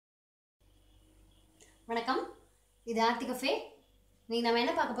வணக்கம். இது ஆர்த்தி கஃபே. இன்னைக்கு நம்ம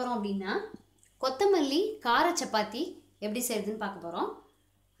என்ன பார்க்க போகிறோம் அப்படின்னா கொத்தமல்லி கார சப்பாத்தி எப்படி செய்யறதுன்னு பார்க்க போகிறோம்.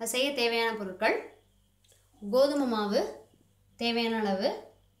 அது செய்ய தேவையான பொருட்கள்: கோதுமை மாவு தேவையான அளவு.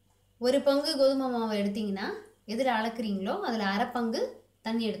 ஒரு பங்கு கோதுமை மாவு எடுத்திங்கன்னா எதில் அளக்குறீங்களோ அதில் அரை பங்கு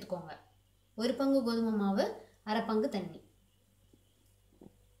தண்ணி எடுத்துக்கோங்க. ஒரு பங்கு கோதுமை மாவு அரை பங்கு தண்ணி.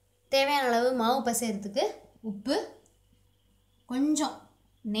 தேவையான அளவு மாவு பசைகிறதுக்கு உப்பு, கொஞ்சம்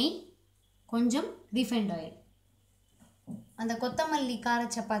நெய், கொஞ்சம் ரீஃபைண்ட் ஆயில். அந்த கொத்தமல்லி கார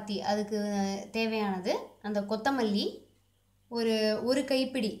சப்பாத்தி அதுக்கு தேவையானது அந்த கொத்தமல்லி ஒரு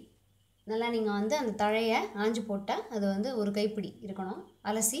கைப்பிடி நல்லா நீங்கள் அந்த தழையை ஆஞ்சு போட்டால் அது ஒரு கைப்பிடி இருக்கணும்.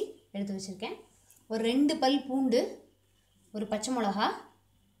 அலசி எடுத்து வச்சுருக்கேன். ஒரு 2 பல் பூண்டு, ஒரு பச்சை மிளகா,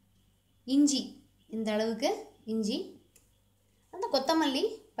 இஞ்சி இந்த அளவுக்கு இஞ்சி, அந்த கொத்தமல்லி,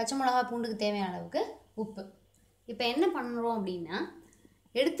 பச்சை மிளகா, பூண்டுக்கு தேவையான அளவுக்கு உப்பு. இப்போ என்ன பண்ணுறோம் அப்படின்னா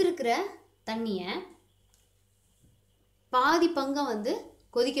எடுத்துருக்கிற தண்ணியை பாதி பங்கை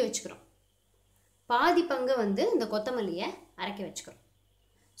கொதிக்க வச்சுக்கிறோம். பாதி பங்கை இந்த கொத்தமல்லியை அரைக்க வச்சுக்கிறோம்.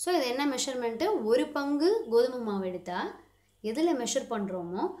 ஸோ இது என்ன மெஷர்மெண்ட்டு, ஒரு பங்கு கோதுமை மாவு எடுத்தால் எதில் மெஷர்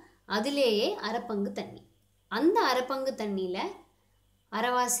பண்ணுறோமோ அதிலேயே அரை பங்கு தண்ணி. அந்த அரை பங்கு தண்ணியில்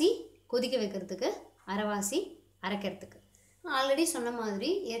அரைவாசி கொதிக்க வைக்கிறதுக்கு, அரைவாசி அரைக்கிறதுக்கு. ஆல்ரெடி சொன்ன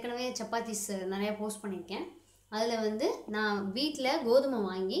மாதிரி ஏற்கனவே சப்பாத்திஸ் நிறையா போஸ்ட் பண்ணியிருக்கேன். அதில் நான் வீட்டில் கோதுமை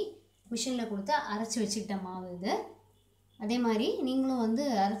வாங்கி மிஷினில் கொடுத்து அரைச்சி வச்சுக்கிட்ட மாவு இது. அதே மாதிரி நீங்களும்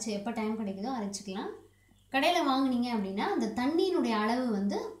அரைச்சி எப்போ டைம் கிடைக்குதோ அரைச்சிக்கலாம். கடையில் வாங்கினீங்க அப்படின்னா அந்த தண்ணியினுடைய அளவு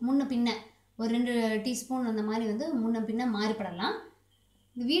முன்ன பின்ன ஒரு 2 டீஸ்பூன் அந்த மாதிரி முன்ன பின்ன மாறுபடலாம்.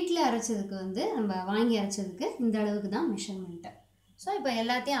 வீட்டில் அரைச்சதுக்கு நம்ம வாங்கி அரைச்சதுக்கு இந்த அளவுக்கு தான் மெஷர்மெண்ட்டு. ஸோ இப்போ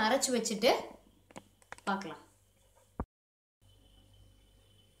எல்லாத்தையும் அரைச்சி வச்சுட்டு பார்க்கலாம்.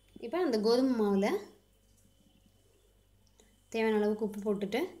 இப்போ அந்த கோதுமை மாவில் தேவையான அளவுக்கு உப்பு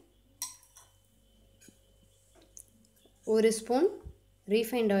போட்டுட்டு, 1 ஸ்பூன்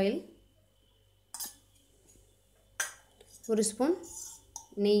ரீஃபைண்ட் ஆயில், 1 ஸ்பூன்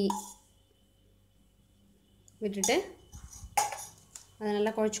நெய் விட்டுட்டு அதை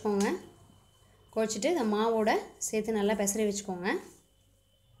நல்லா குழச்சிக்கோங்க. குழச்சிட்டு இந்த மாவோட சேர்த்து நல்லா பெசரி வச்சுக்கோங்க.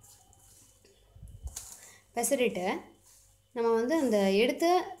 பெசரிட்டு நம்ம அந்த எடுத்த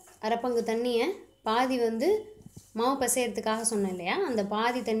அரை பங்கு தண்ணியை பாதி மாவு பசையறதுக்காக சொன்னேன் இல்லையா, அந்த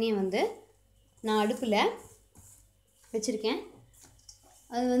பாதி தண்ணியை நான் அடுப்பில் வச்சுருக்கேன்.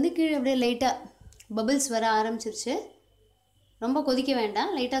 அது கீழே அப்படியே லைட்டாக பபிள்ஸ் வர ஆரம்பிச்சிருச்சு. ரொம்ப கொதிக்க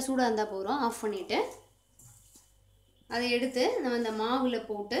வேண்டாம், லைட்டாக சூடாக இருந்தால் போதும். ஆஃப் பண்ணிவிட்டு அதை எடுத்து நம்ம இந்த மாவில்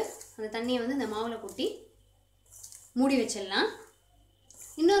போட்டு அந்த தண்ணியை இந்த மாவில் கொட்டி மூடி வச்சிடலாம்.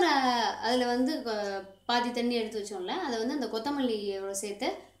 இன்னொரு அதில் பாதி தண்ணி எடுத்து வச்சோம்ல, அதை அந்த கொத்தமல்லியோட சேர்த்து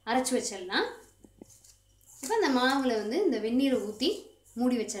அரைச்சி வச்சிடலாம். இப்போ இந்த மாவில் இந்த வெந்நீரை ஊற்றி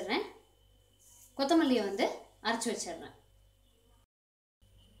மூடி வச்சிடுறேன். கொத்தமல்லியை அரைச்சி வச்சிடுறேன்.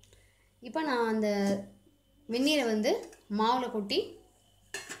 இப்போ நான் அந்த வெந்நீரை மாவில் கொட்டி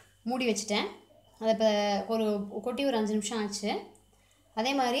மூடி வச்சிட்டேன். அதை இப்போ கொட்டி ஒரு 5 நிமிஷம் ஆச்சு.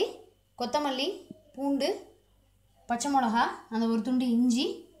 அதே மாதிரி கொத்தமல்லி, பூண்டு, பச்சை மிளகா, அந்த ஒரு துண்டு இஞ்சி,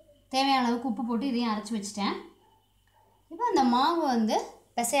 தேவையான அளவுக்கு உப்பு போட்டு இதையும் அரைச்சி வச்சிட்டேன். இப்போ அந்த மாவு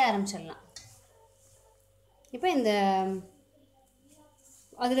பிசைய ஆரம்பிச்சிடலாம். இப்போ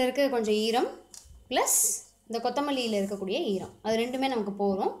அதில் இருக்க கொஞ்சம் ஈரம் ப்ளஸ் இந்த கொத்தமல்லியில் இருக்கக்கூடிய ஈரம், அது ரெண்டுமே நமக்கு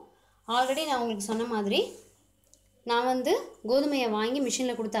போகும். ஆல்ரெடி நான் உங்களுக்கு சொன்ன மாதிரி நான் கோதுமையை வாங்கி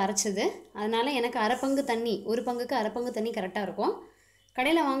மிஷினில் கொடுத்து அரைச்சது. அதனால் எனக்கு அரை பங்கு தண்ணி, ஒரு பங்குக்கு அரை பங்கு தண்ணி கரெக்டாக இருக்கும்.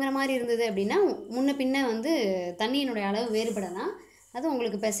 கடையில் வாங்குற மாதிரி இருந்தது அப்படின்னா முன்ன பின்ன தண்ணியினுடைய அளவு வேறுபடலாம். அது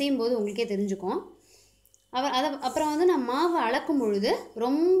உங்களுக்கு பிசையும் போது உங்களுக்கே தெரிஞ்சுக்கும். அப்புறம் நான் மாவு அளக்கும் பொழுது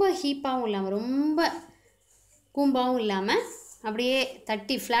ரொம்ப ஹீப்பாகவும் இல்லாமல் ரொம்ப கூம்பாகவும் இல்லாமல் அப்படியே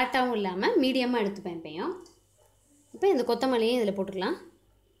தட்டி ஃப்ளாட்டாகவும் இல்லாமல் மீடியமாக எடுத்துப்பேன் எப்பயும். இப்போ இந்த கொத்தமல்லியும் இதில் போட்டுக்கலாம்.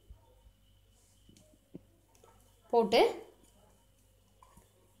 போட்டு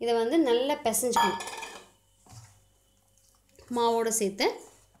இதை நல்லா பிசைஞ்சுக்கணும். மாவோடு சேர்த்து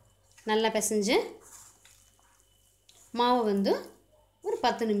நல்லா பிசைஞ்சு மாவை ஒரு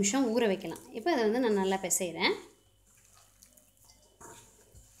 10 நிமிஷம் ஊற வைக்கலாம். இப்போ அதை நான் நல்லா பிசைகிறேன்.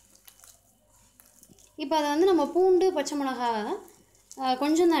 இப்போ அதை நம்ம பூண்டு, பச்சை மிளகா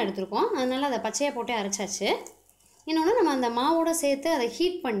கொஞ்சம் தான் எடுத்துருக்கோம். அதனால் அதை பச்சையாக போட்டு அரைச்சாச்சு. இன்னொன்று நம்ம அந்த மாவோடு சேர்த்து அதை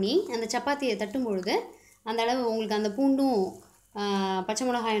ஹீட் பண்ணி அந்த சப்பாத்தியை தட்டும் பொழுது அந்த அளவு உங்களுக்கு அந்த பூண்டும் பச்சை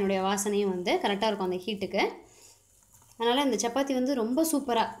மிளகாயினுடைய வாசனையும் கரெக்டாக இருக்கும் அந்த ஹீட்டுக்கு. அதனால் இந்த சப்பாத்தி ரொம்ப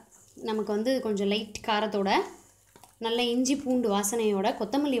சூப்பராக நமக்கு கொஞ்சம் லைட் காரத்தோட, நல்ல இஞ்சி பூண்டு வாசனையோட,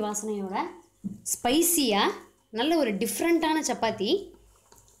 கொத்தமல்லி வாசனையோட, ஸ்பைசியாக நல்ல ஒரு டிஃப்ரெண்ட்டான சப்பாத்தி.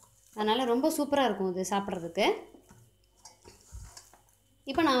 அதனால் ரொம்ப சூப்பராக இருக்கும் இது சாப்பிட்றதுக்கு.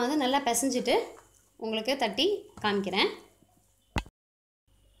 இப்போ நான் நல்லா பிசைஞ்சிட்டு உங்களுக்கு தட்டி காமிக்கிறேன்.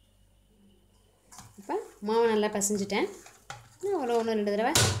 இப்போ மாவு நல்லா பிசைஞ்சிட்டேன். ஒரு 1-2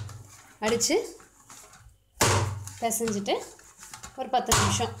 தடவை அடித்து பிசைஞ்சிட்டு ஒரு 10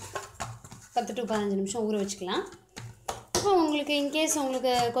 நிமிஷம் 10 to 15 நிமிஷம் ஊற வச்சுக்கலாம். இப்போ உங்களுக்கு இன்கேஸ்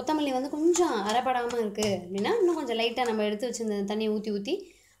உங்களுக்கு கொத்தமல்லி வந்து கொஞ்சம் அரைப்படாமல் இருக்குது அப்படின்னா இன்னும் கொஞ்சம் லைட்டாக நம்ம எடுத்து வச்சுருந்த தண்ணியை ஊற்றி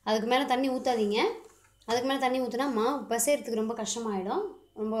அதுக்கு மேலே தண்ணி ஊற்றாதீங்க. அதுக்கு மேலே தண்ணி ஊற்றினா மாவு பிசைறதுக்கு ரொம்ப கஷ்டமாயிடும்,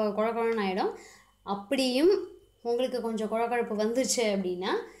 ரொம்ப குழகுழன்னு ஆகிடும். அப்படியும் உங்களுக்கு கொஞ்சம் குழகுழப்பு வந்துருச்சு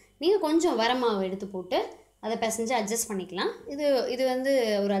அப்படின்னா நீங்கள் கொஞ்சம் வர மாவு எடுத்து போட்டு அதை பிசைஞ்சு அட்ஜஸ்ட் பண்ணிக்கலாம். இது வந்து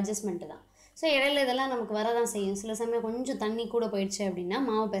ஒரு அட்ஜஸ்ட்மெண்ட்டு தான். ஸோ இடையில இதெல்லாம் நமக்கு வரதான் செய்யும். சில சமயம் கொஞ்சம் தண்ணி கூட போயிடுச்சு அப்படின்னா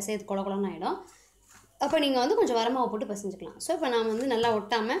மாவு பிசைறது குழகுழன்னு ஆகிடும். அப்போ நீங்கள் வந்து கொஞ்சம் வர மாவு போட்டு பிசைஞ்சிக்கலாம். ஸோ இப்போ நான் வந்து நல்லா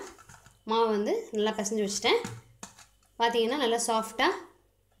ஒட்டாமல் மாவு வந்து நல்லா பிசைஞ்சு வச்சுட்டேன். பார்த்தீங்கன்னா நல்லா சாஃப்டாக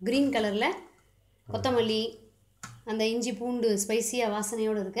க்ரீன் கலரில் கொத்தமல்லி அந்த இஞ்சி பூண்டு ஸ்பைஸியாக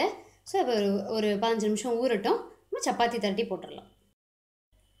வாசனையோடு இருக்குது. ஸோ இப்போ ஒரு 15 நிமிஷம் ஊறட்டும். நம்ம சப்பாத்தி தட்டி போட்டுடலாம்.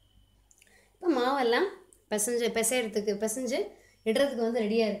 இப்போ மாவெல்லாம் பிசைஞ்சு இடுறதுக்கு வந்து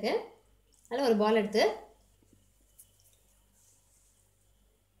ரெடியாக இருக்குது. அதில் ஒரு பால் எடுத்து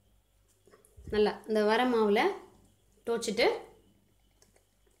நல்லா இந்த வர மாவில் தோச்சிட்டு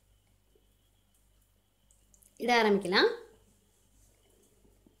இட ஆரம்பிக்கலாம்.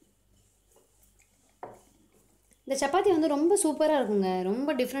 இந்த சப்பாத்தி வந்து ரொம்ப சூப்பராக இருக்குங்க,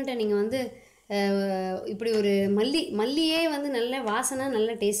 ரொம்ப டிஃப்ரெண்ட்டாக. நீங்கள் வந்து இப்படி ஒரு மல்லியே வந்து நல்ல வாசனை,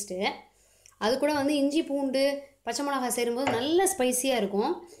 நல்ல டேஸ்ட்டு. அது கூட வந்து இஞ்சி பூண்டு பச்சை மிளகாய் சேரும்போது நல்ல ஸ்பைஸியாக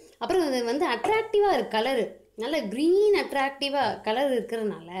இருக்கும். அப்புறம் அது வந்து அட்ராக்டிவாக இருக்குது, கலரு நல்ல க்ரீன் அட்ராக்டிவாக கலர்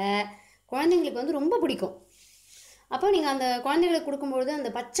இருக்கிறதுனால குழந்தைங்களுக்கு வந்து ரொம்ப பிடிக்கும். அப்போ நீங்கள் அந்த குழந்தைங்களுக்கு கொடுக்கும்பொழுது அந்த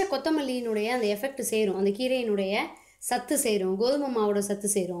பச்சை கொத்தமல்லியினுடைய அந்த எஃபெக்ட் சேரும், அந்த கீரையினுடைய சத்து சேரும், கோதுமை மாவோட சத்து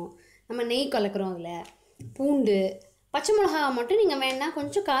சேரும். நம்ம நெய் கலக்கிறோம், அதில் பூண்டு பச்சை மிளகாவை மட்டும் நீங்கள் வேணா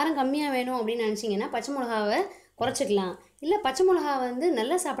கொஞ்சம் காரம் கம்மியாக வேணும் அப்படின்னு நினச்சிங்கன்னா பச்சை மிளகாவை குறைச்சிக்கலாம். இல்லை பச்சை மிளகா வந்து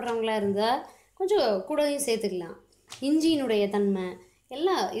நல்லா சாப்பிட்றவங்களா இருந்தால் கொஞ்சம் கூடயும் சேர்த்துக்கலாம். இஞ்சியினுடைய தன்மை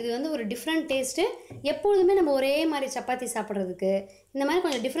எல்லாம் இது வந்து ஒரு டிஃப்ரெண்ட் டேஸ்ட்டு. எப்பொழுதுமே நம்ம ஒரே மாதிரி சப்பாத்தி சாப்பிட்றதுக்கு இந்த மாதிரி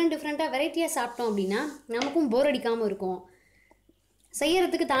கொஞ்சம் டிஃப்ரெண்ட்டாக வெரைட்டியாக சாப்பிட்டோம் அப்படின்னா நமக்கும் போர் அடிக்காமல் இருக்கும்.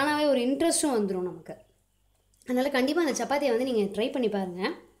 செய்யறதுக்கு தானாகவே ஒரு இன்ட்ரெஸ்ட்டும் வந்துடும் நமக்கு. அதனால் கண்டிப்பாக அந்த சப்பாத்தியை வந்து நீங்கள் ட்ரை பண்ணி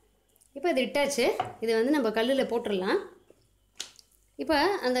பாருங்கள். இப்போ இது இட்டாச்சு. இது வந்து நம்ம கல்லில் போட்டுடலாம். இப்போ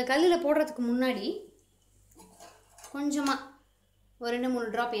அந்த கல்லில் போடுறதுக்கு முன்னாடி கொஞ்சமாக ஒரு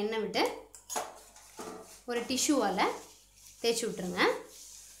 2-3 ட்ராப் எண்ணெய் விட்டு ஒரு டிஷ்யூவால் தேய்ச்சி விட்டுருங்க.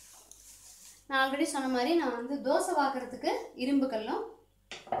 நான் ஆல்ரெடி சொன்ன மாதிரி நான் வந்து தோசை வாக்குறதுக்கு இரும்பு கல்லும்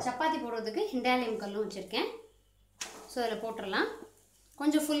சப்பாத்தி போடுறதுக்கு ஹிண்டாலியம் கல்லும் வச்சுருக்கேன். ஸோ அதில் போட்டுடலாம்.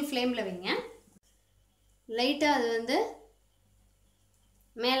 கொஞ்சம் ஃபுல் ஃப்ளேமில் வைங்க. லைட்டாக அது வந்து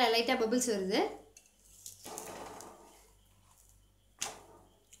மேலே லைட்டாக பபிள்ஸ் வருது.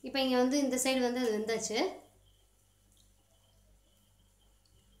 இப்போ இங்கே வந்து இந்த சைடு வந்து அது வெந்தாச்சு.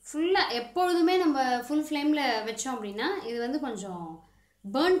 ஃபுல்லாக எப்பொழுதுமே நம்ம ஃபுல் ஃப்ளேமில் வச்சோம் அப்படின்னா இது வந்து கொஞ்சம்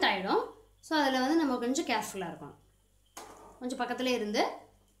பேர்ன்ட் ஆகிடும். ஸோ அதில் வந்து நம்ம கொஞ்சம் கேர்ஃபுல்லாக இருக்கணும். கொஞ்சம் பக்கத்துலேயே இருந்து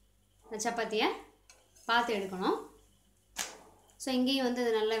அந்த சப்பாத்தியை பார்த்து எடுக்கணும். ஸோ இங்கேயும் வந்து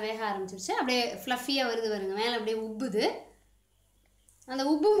அது நல்லா வேக ஆரம்பிச்சிருச்சு. அப்படியே ஃப்ளஃபியாக வருது பாருங்க, மேலே அப்படியே உப்புது. அந்த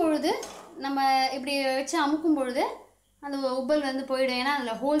உப்பும் பொழுது நம்ம இப்படி வச்சு அமுக்கும் பொழுது அந்த உப்பல் வந்து போயிடும். ஏன்னா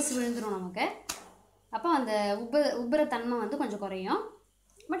அதில் ஹோல்ஸ் விழுந்துடும் நமக்கு. அப்போ அந்த உப்புற தன்மை வந்து கொஞ்சம் குறையும்.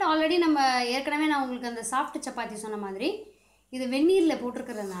 பட் ஆல்ரெடி நம்ம ஏற்கனவே நான் உங்களுக்கு அந்த சாஃப்ட் சப்பாத்தி சொன்ன மாதிரி இது வெந்நீரில்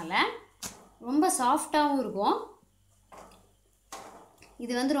போட்டிருக்கிறதுனால ரொம்ப சாஃப்டாகவும் இருக்கும்.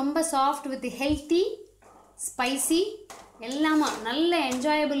 இது வந்து ரொம்ப சாஃப்ட் வித் ஹெல்த்தி ஸ்பைசி எல்லாமா நல்ல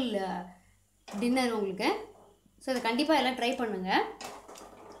என்ஜாயபிள் டின்னர் உங்களுக்கு. ஸோ இதை கண்டிப்பாக எல்லாம் ட்ரை பண்ணுங்கள்.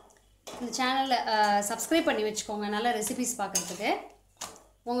 இந்த சேனலில் சப்ஸ்கிரைப் பண்ணி வச்சுக்கோங்க நல்ல ரெசிபிஸ் பார்க்குறதுக்கு.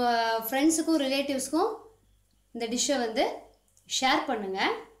 உங்கள் ஃப்ரெண்ட்ஸுக்கும் ரிலேட்டிவ்ஸ்க்கும் இந்த டிஷ்ஷை வந்து ஷேர்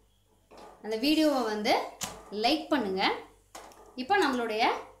பண்ணுங்கள். அந்த வீடியோவை வந்து லைக் பண்ணுங்கள். இப்போ நம்மளுடைய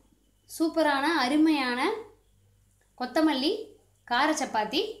சூப்பரான அருமையான கொத்தமல்லி கார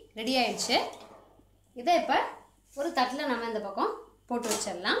சப்பாத்தி ரெடி ஆயிடுச்சு. இதை இப்போ ஒரு தட்டில் நம்ம இந்த பக்கம் போட்டு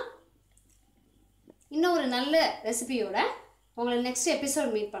வச்சிடலாம். இன்னும் ஒரு நல்ல ரெசிபியோட உங்களை நெக்ஸ்ட்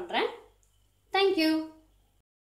எபிசோட் மீட் பண்ணுறேன். தேங்க்யூ.